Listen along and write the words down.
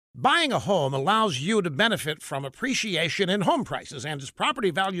Buying a home allows you to benefit from appreciation in home prices, and as property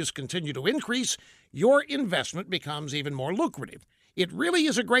values continue to increase, your investment becomes even more lucrative. It really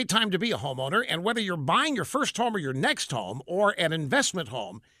is a great time to be a homeowner, and whether you're buying your first home or your next home or an investment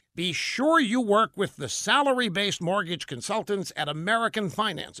home, be sure you work with the salary-based mortgage consultants at American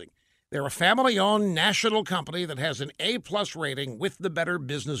Financing. They're a family-owned national company that has an A-plus rating with the Better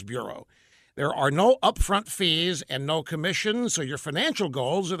Business Bureau. There are no upfront fees and no commissions, so your financial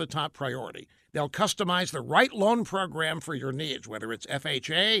goals are the top priority. They'll customize the right loan program for your needs, whether it's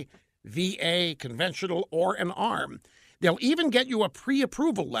FHA, VA, conventional, or an ARM. They'll even get you a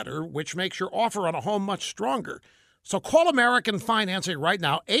pre-approval letter, which makes your offer on a home much stronger. So call American Financing right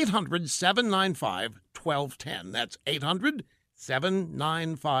now, 800-795-1210. That's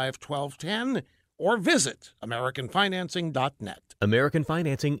 800-795-1210. Or visit AmericanFinancing.net. American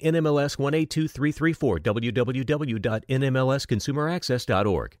Financing, NMLS 182334,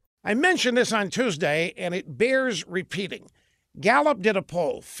 www.nmlsconsumeraccess.org. I mentioned this on Tuesday, and it bears repeating. Gallup did a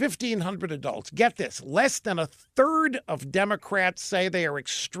poll, 1,500 adults. Get this, less than a third of Democrats say they are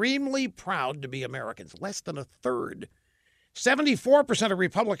extremely proud to be Americans. Less than a third. 74% of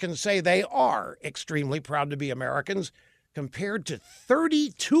Republicans say they are extremely proud to be Americans, compared to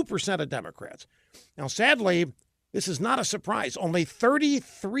 32% of Democrats. Now, sadly, this is not a surprise. Only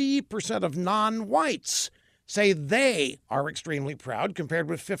 33% of non-whites say they are extremely proud, compared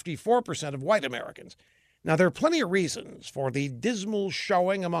with 54% of white Americans. Now, there are plenty of reasons for the dismal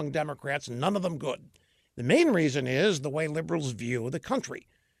showing among Democrats, none of them good. The main reason is the way liberals view the country.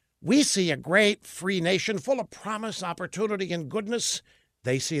 We see a great free nation full of promise, opportunity, and goodness.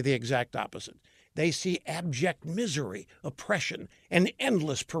 They see the exact opposite. They see abject misery, oppression, an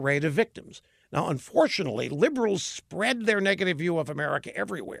endless parade of victims. Now, unfortunately, liberals spread their negative view of America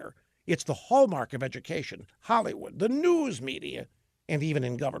everywhere. It's the hallmark of education, Hollywood, the news media, and even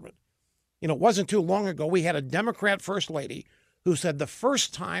in government. You know, it wasn't too long ago we had a Democrat first lady who said the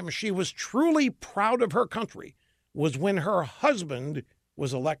first time she was truly proud of her country was when her husband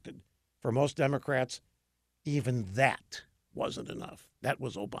was elected. For most Democrats, even that wasn't enough. That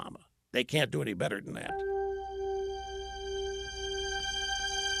was Obama. They can't do any better than that.